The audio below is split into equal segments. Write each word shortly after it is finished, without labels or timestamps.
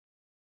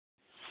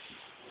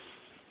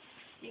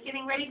You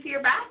getting ready for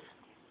your bath?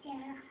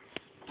 Yeah.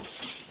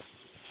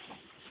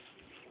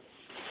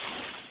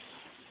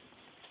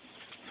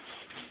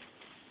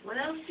 What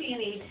else do you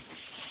need?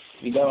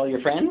 You got all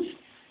your friends?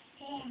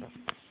 Yeah.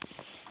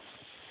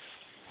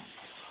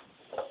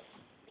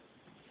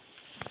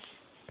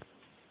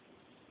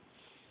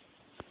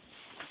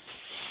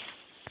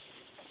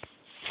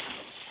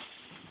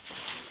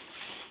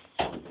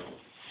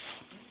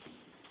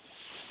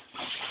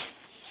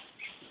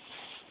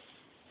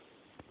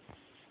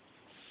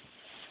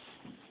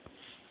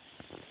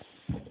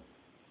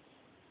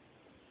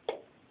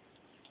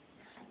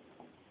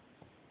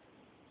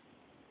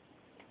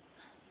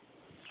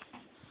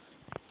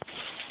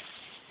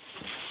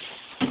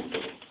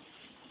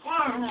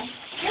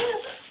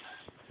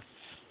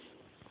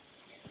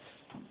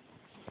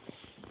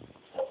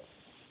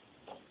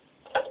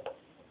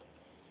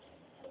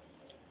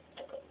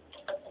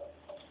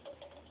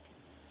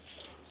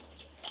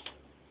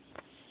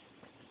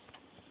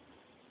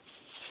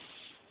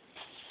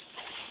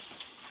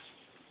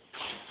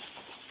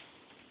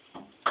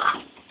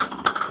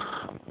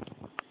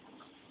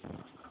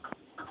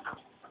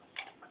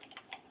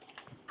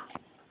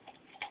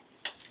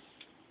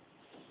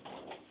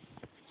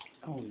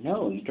 Oh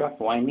no, you dropped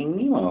Finding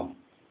Nemo.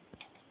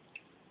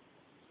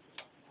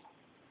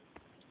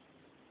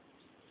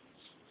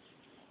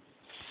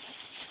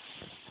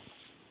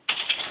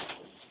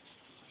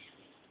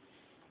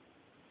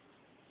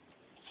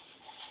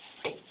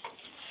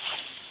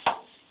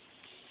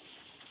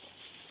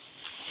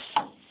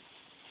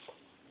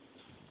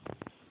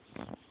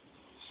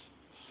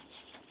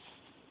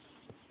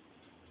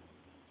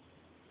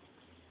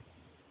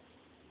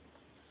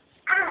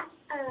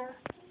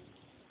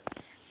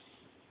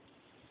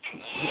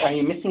 Are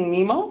you missing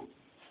Nemo?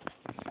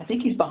 I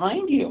think he's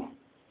behind you.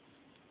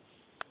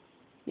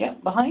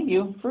 Yep, behind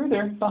you.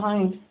 Further,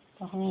 behind.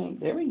 Behind.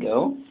 There we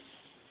go.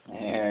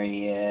 There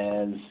he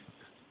is.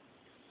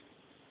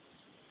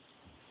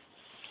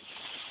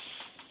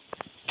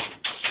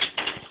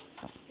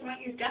 You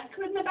want your duck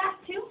in the bath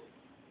too?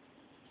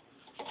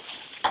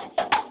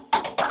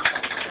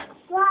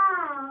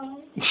 Wow.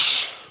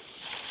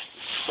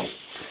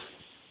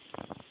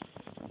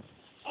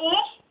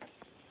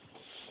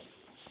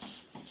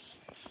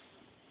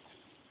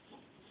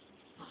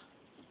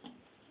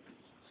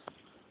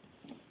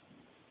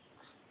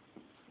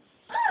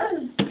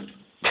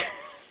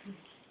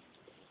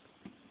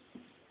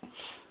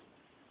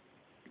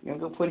 You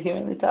gonna go put him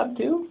in the tub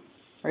too?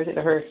 Or is it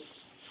her?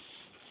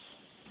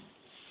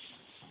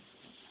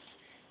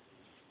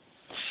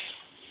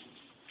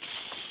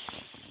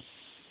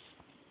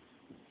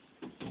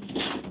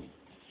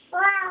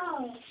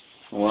 Wow.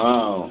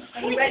 Wow.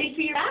 Are you ready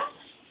for your bath?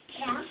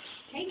 Yeah.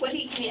 Okay,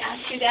 can you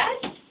ask your dad?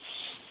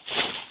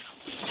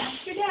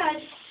 Ask your dad.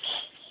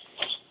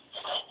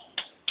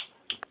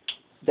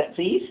 Is that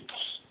please?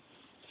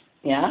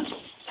 Yeah?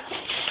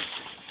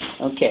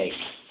 Okay.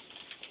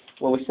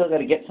 Well, we still got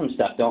to get some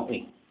stuff, don't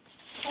we?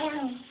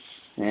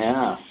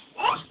 Yeah.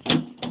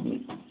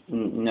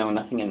 No,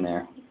 nothing in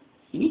there.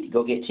 You need to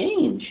go get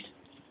changed.